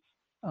very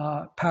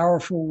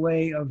powerful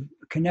way of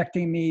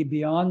connecting me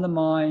beyond the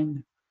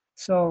mind.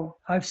 So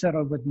I've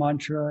settled with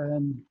mantra,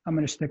 and I'm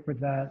going to stick with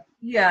that.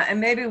 Yeah, and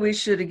maybe we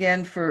should,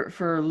 again,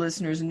 for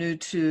listeners new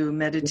to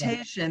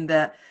meditation,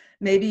 that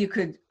maybe you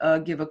could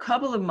give a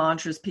couple of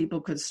mantras people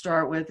could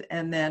start with,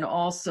 and then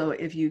also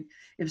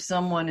if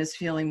someone is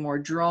feeling more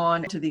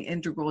drawn to the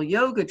integral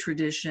yoga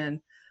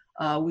tradition,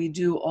 we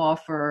do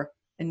offer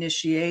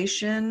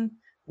initiation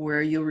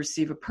where you'll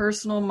receive a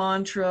personal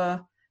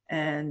mantra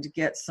and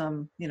get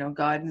some,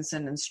 guidance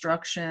and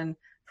instruction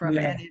from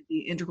any of the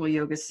integral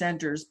yoga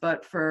centers.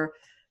 But for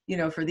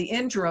the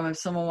interim, if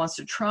someone wants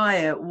to try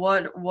it,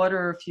 what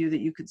are a few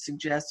that you could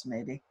suggest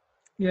maybe?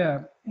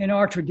 Yeah, in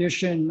our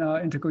tradition,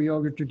 integral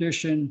yoga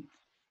tradition,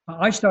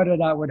 I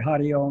started out with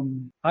Hari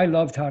Om. I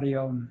loved Hari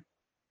Om.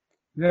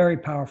 Very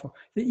powerful.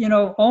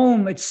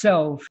 Om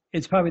itself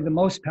is probably the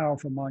most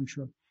powerful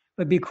mantra,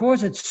 but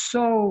because it's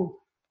so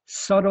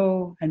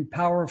subtle and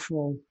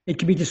powerful. It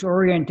can be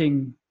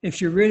disorienting.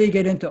 If you really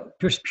get into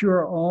just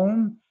pure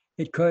Om,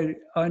 it could,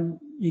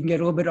 you can get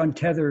a little bit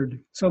untethered.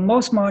 So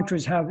most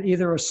mantras have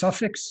either a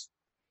suffix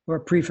or a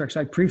prefix.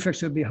 Like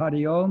prefix would be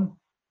Hari Om,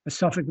 a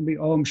suffix would be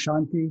Om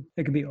Shanti.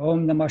 It could be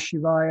Om Namah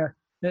Shivaya.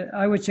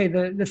 I would say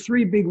the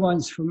three big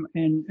ones from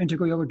in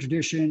integral yoga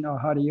tradition are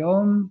Hari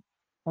Om,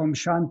 Om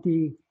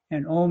Shanti,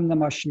 and Om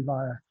Namah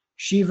Shivaya.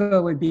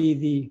 Shiva would be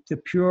the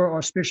pure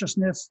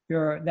auspiciousness,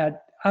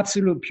 that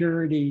absolute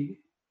purity,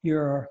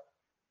 you're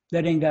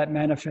letting that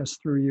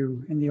manifest through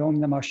you in the Om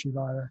Namah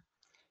Shivaya.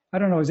 I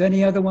don't know, is there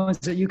any other ones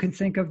that you can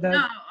think of that?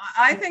 No,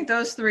 I think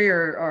those three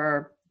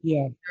are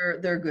yeah,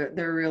 they're good.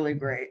 They're really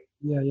great.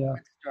 Yeah.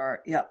 Good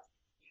start. Yep.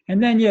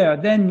 And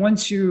then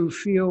once you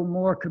feel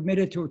more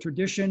committed to a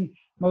tradition,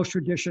 most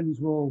traditions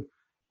will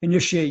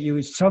initiate you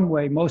in some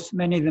way,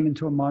 many of them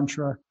into a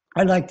mantra.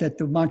 I like that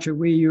the mantra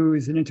we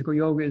use in integral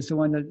yoga is the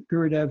one that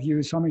Gurudev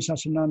used, Swami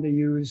Satchidananda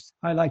used.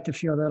 I like to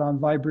feel that I'm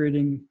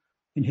vibrating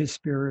in his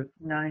spirit.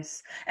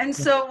 Nice. And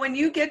so when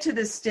you get to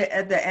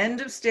at the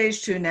end of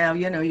stage 2 now,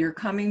 you're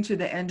coming to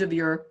the end of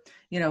your,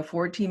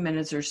 14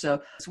 minutes or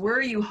so. So where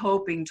are you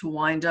hoping to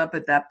wind up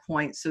at that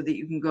point so that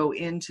you can go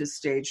into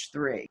stage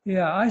 3?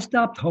 Yeah, I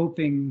stopped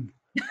hoping.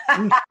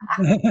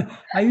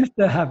 I used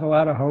to have a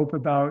lot of hope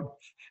about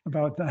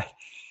that.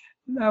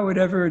 Now,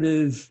 whatever it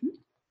is,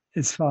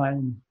 it's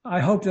fine.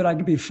 I hope that I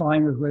can be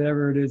fine with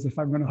whatever it is if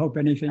I'm going to hope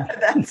anything.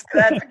 That's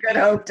a good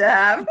hope to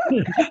have.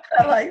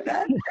 I like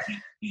that.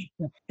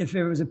 If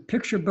it was a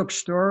picture book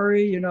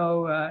story,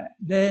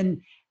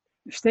 then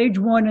stage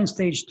 1 and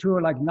stage 2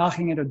 are like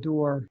knocking at a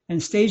door.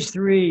 And stage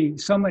 3,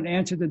 someone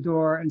answered the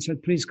door and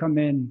said, please come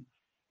in.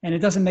 And it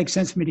doesn't make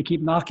sense for me to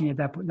keep knocking at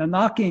that point. The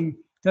knocking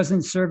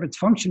doesn't serve its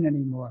function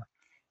anymore.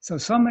 So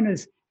someone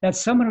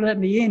let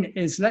me in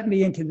is let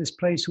me into this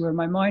place where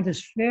my mind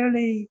is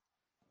fairly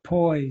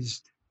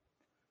poised.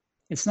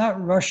 It's not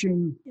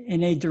rushing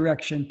in a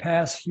direction,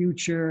 past,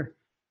 future,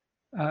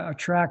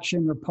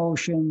 attraction,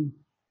 repulsion.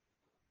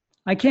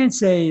 I can't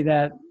say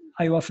that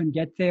I often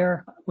get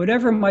there.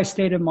 Whatever my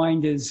state of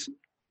mind is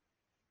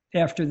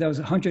after those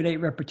 108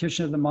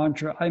 repetitions of the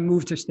mantra, I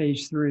move to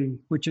stage 3,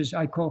 which is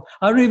I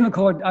don't even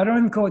call it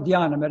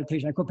dhyana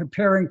meditation. I call it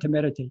preparing to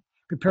meditate,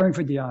 preparing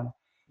for dhyana.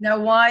 Now,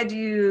 why do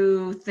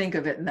you think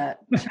of it in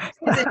that?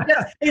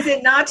 Is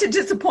it not to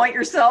disappoint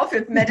yourself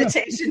if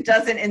meditation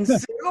doesn't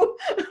ensue?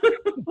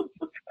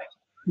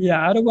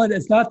 Yeah, I don't want.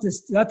 It's not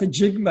to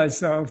jig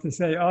myself to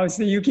say, "Oh,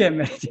 see, you can't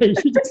meditate,"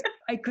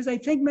 because I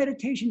think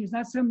meditation is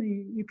not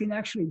something you can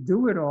actually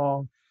do it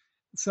all.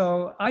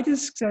 So I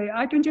just say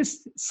I can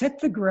just set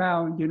the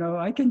ground.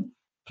 I can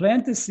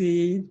plant the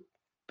seed,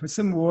 put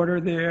some water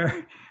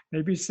there.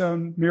 Maybe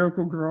some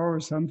Miracle Grow or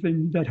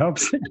something that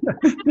helps it.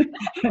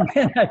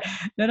 And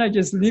then I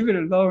just leave it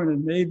alone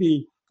and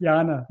maybe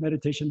dhyana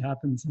meditation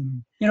happens.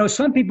 And,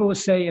 some people will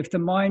say if the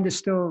mind is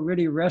still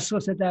really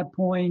restless at that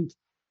point,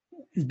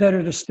 it's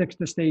better to stick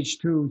to stage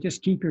 2.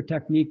 Just keep your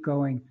technique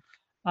going.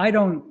 I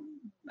don't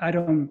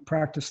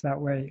practice that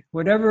way.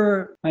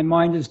 Whatever my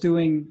mind is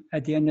doing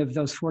at the end of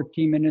those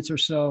 14 minutes or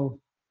so,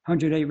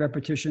 108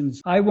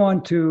 repetitions, I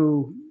want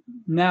to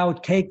now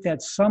take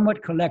that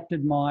somewhat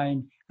collected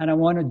mind and I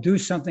want to do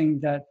something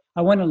that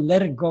I want to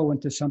let it go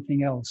into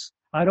something else.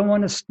 I don't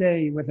want to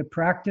stay with a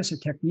practice, a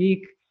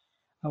technique.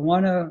 I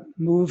want to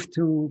move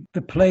to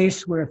the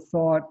place where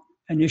thought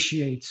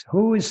initiates.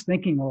 Who is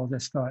thinking all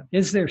this thought?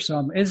 Is there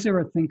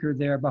a thinker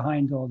there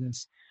behind all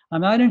this?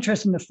 I'm not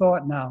interested in the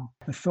thought now.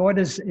 The thought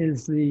is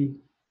the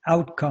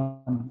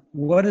outcome.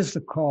 What is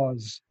the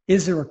cause?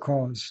 Is there a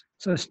cause?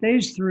 So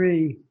stage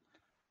 3,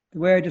 the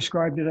way I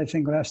described it, I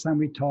think last time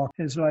we talked,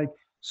 is like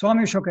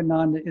Swami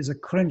Ashokananda is a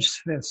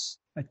clenched fist,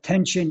 a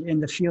tension in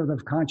the field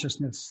of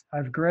consciousness.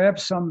 I've grabbed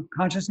some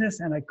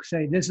consciousness and I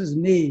say, this is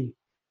me,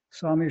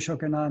 Swami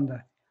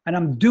Ashokananda. And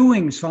I'm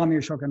doing Swami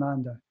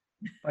Ashokananda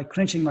by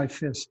clenching my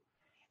fist.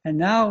 And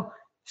now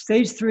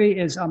stage 3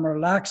 is I'm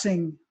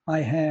relaxing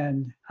my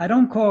hand. I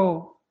don't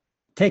call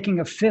taking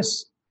a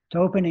fist to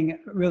opening,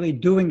 really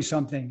doing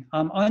something.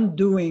 I'm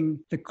undoing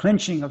the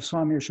clenching of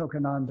Swami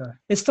Ashokananda.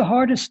 It's the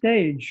hardest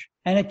stage,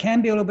 and it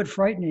can be a little bit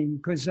frightening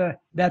because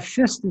that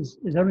fist is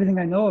everything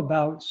I know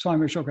about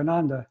Swami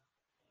Ashokananda.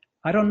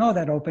 I don't know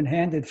that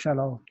open-handed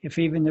fellow, if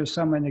even there's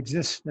someone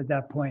exists at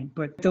that point.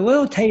 But the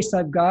little taste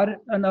I've got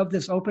of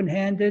this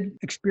open-handed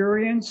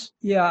experience,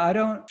 I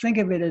don't think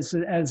of it as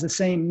the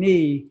same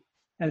me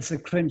as the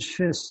clenched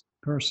fist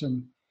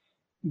person.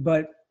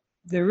 But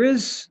there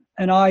is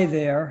an eye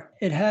there.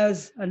 It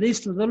has, at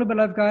least a little bit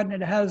I've gotten,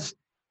 it has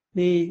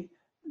the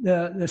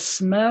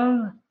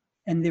smell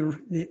and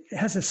it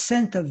has a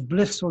scent of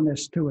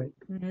blissfulness to it.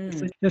 Mm.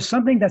 So there's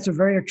something that's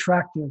very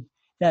attractive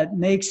that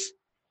makes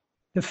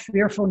the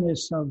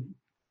fearfulness of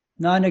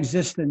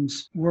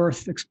non-existence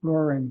worth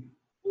exploring.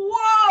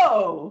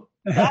 Whoa!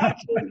 That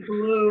just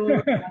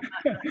blew.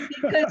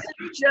 Because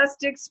you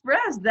just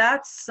expressed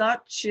that's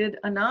Satchid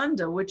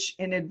Ananda, which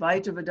in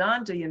Advaita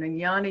Vedanta,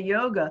 Jnana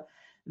Yoga,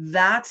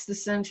 that's the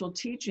central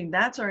teaching.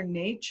 That's our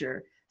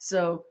nature.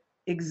 So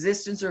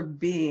existence or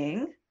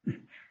being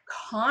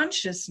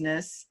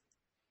consciousness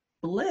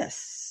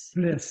bliss.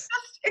 Bliss.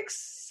 You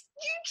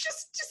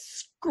just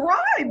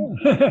described.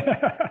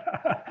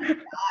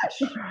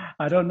 Gosh.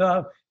 I don't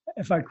know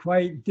if I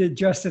quite did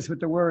justice with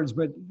the words,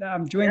 but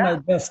I'm doing my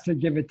best to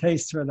give a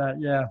taste for that.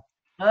 Yeah.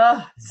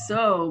 Oh,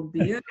 so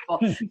beautiful.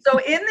 So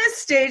in this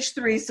stage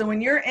 3, so when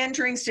you're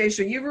entering stage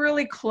 2, you've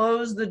really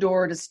closed the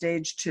door to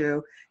stage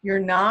 2. You're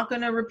not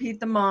going to repeat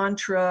the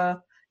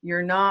mantra.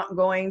 You're not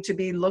going to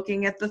be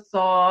looking at the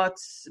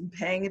thoughts and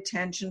paying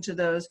attention to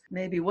those.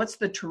 Maybe what's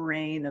the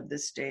terrain of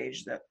this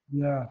stage?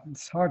 Yeah,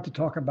 it's hard to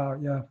talk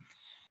about. Yeah.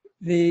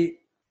 The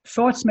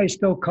thoughts may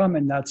still come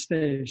in that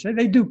stage.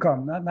 They do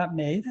come, not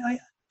may.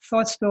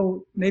 Thoughts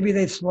still, maybe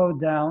they've slowed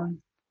down,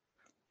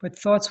 but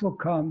thoughts will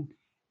come.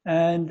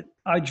 And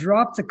I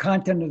drop the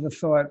content of the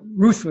thought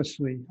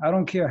ruthlessly. I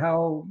don't care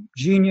how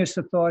genius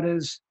the thought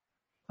is.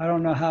 I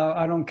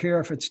don't care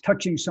if it's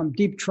touching some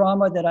deep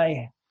trauma that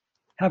I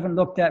haven't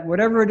looked at.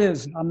 Whatever it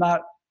is,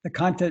 the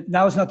content,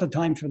 now is not the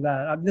time for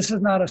that. This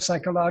is not a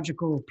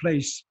psychological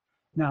place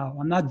now.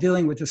 I'm not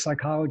dealing with the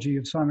psychology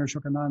of Swami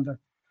Ashokananda.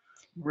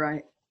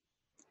 Right.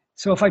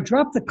 So if I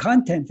drop the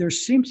content, there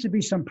seems to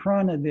be some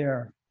prana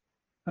there.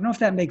 I don't know if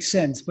that makes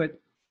sense, but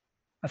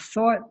a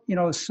thought,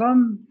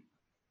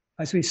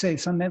 as we say,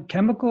 some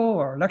chemical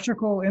or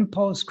electrical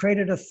impulse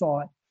created a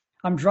thought.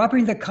 I'm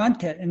dropping the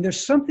content and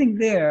there's something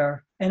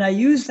there. And I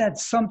use that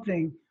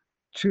something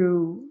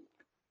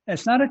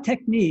it's not a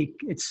technique.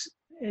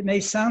 It may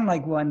sound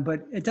like one,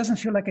 but it doesn't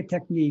feel like a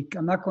technique.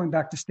 I'm not going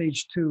back to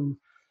stage 2,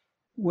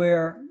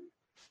 where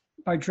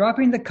by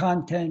dropping the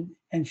content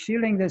and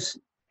feeling this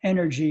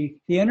energy,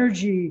 the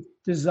energy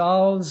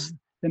dissolves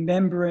the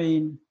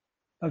membrane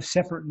of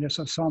separateness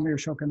of Swami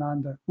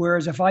Ashokananda.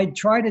 Whereas if I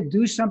try to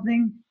do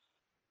something,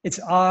 it's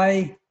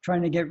I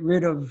trying to get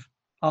rid of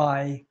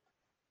I,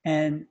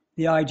 and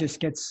the I just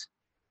gets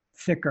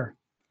thicker.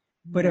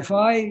 But if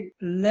I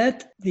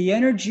let the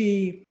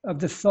energy of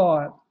the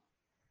thought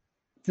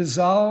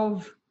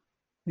dissolve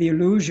the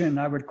illusion,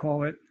 I would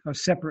call it, of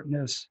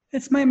separateness,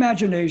 it's my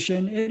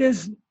imagination. It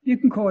is, you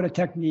can call it a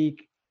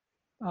technique,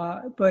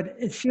 but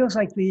it feels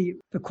like the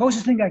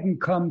closest thing I can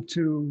come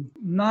to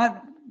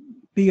not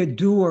be a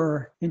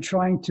doer in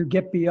trying to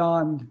get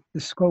beyond the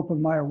scope of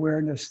my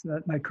awareness,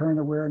 my current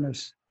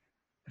awareness.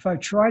 If I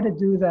try to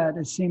do that,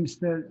 it seems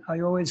that I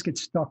always get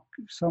stuck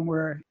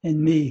somewhere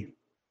in me,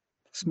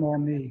 small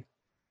me.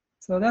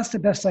 So that's the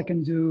best I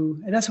can do.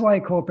 And that's why I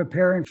call it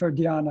preparing for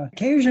dhyana.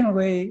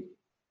 Occasionally,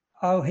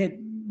 I'll hit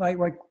like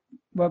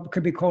what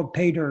could be called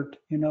pay dirt,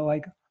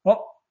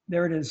 oh,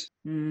 there it is.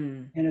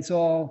 And it's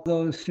all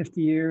those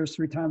 50 years,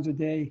 3 times a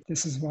day.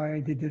 This is why I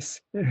did this.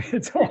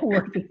 It's all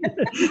working.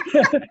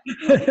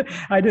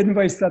 I didn't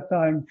waste that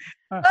time.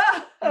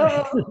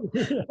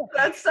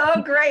 That's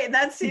so great.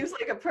 That seems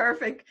like a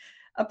perfect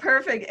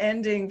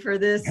ending for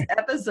this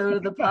episode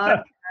of the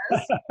podcast.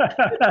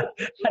 I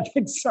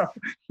think so.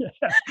 Yeah.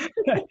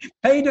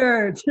 Pay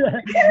dirt.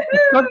 Yeah.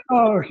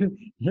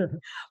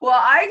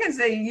 Well, I can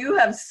say you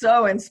have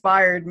so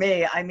inspired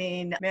me. I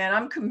mean, man,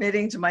 I'm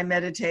committing to my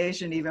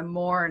meditation even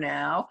more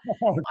now.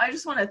 I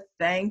just want to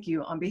thank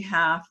you on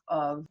behalf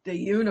of the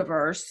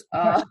universe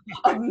of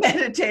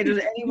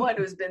meditators, anyone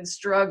who's been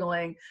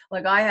struggling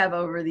like I have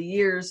over the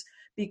years,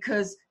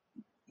 because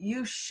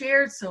you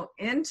shared so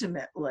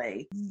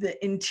intimately the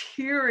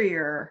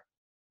interior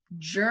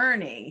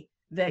journey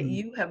that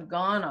you have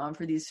gone on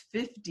for these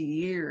 50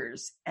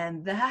 years.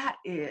 And that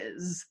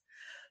is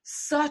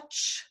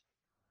such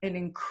an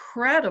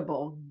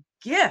incredible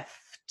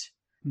gift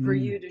for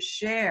you to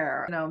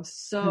share. And I'm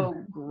so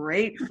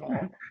grateful.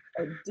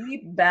 A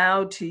deep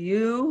bow to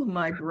you,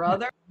 my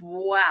brother.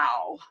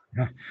 Wow.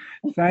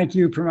 Thank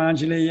you,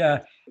 Premanjali.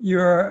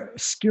 Your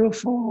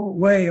skillful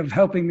way of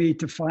helping me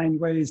to find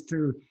ways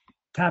to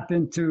tap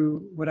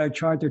into what I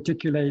tried to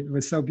articulate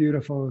was so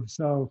beautiful.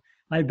 So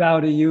I bow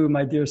to you,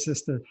 my dear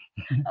sister.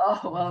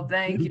 Oh, well,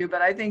 thank you.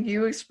 But I think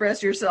you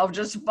express yourself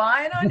just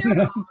fine on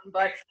your own.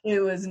 But it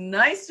was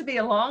nice to be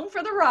along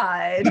for the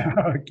ride.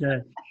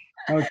 Okay.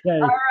 All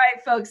right,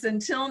 folks.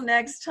 Until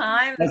next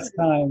time.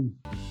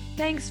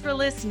 Thanks for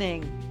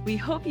listening. We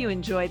hope you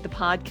enjoyed the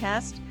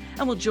podcast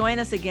and will join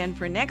us again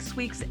for next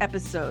week's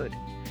episode.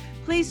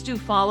 Please do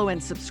follow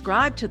and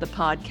subscribe to the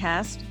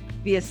podcast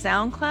via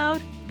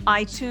SoundCloud,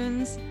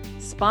 iTunes,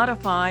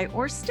 Spotify,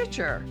 or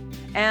Stitcher.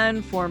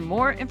 And for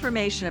more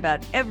information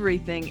about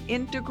everything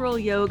Integral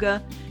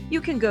Yoga,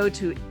 you can go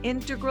to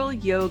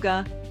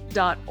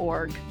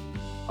integralyoga.org.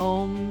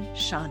 Om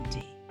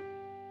Shanti.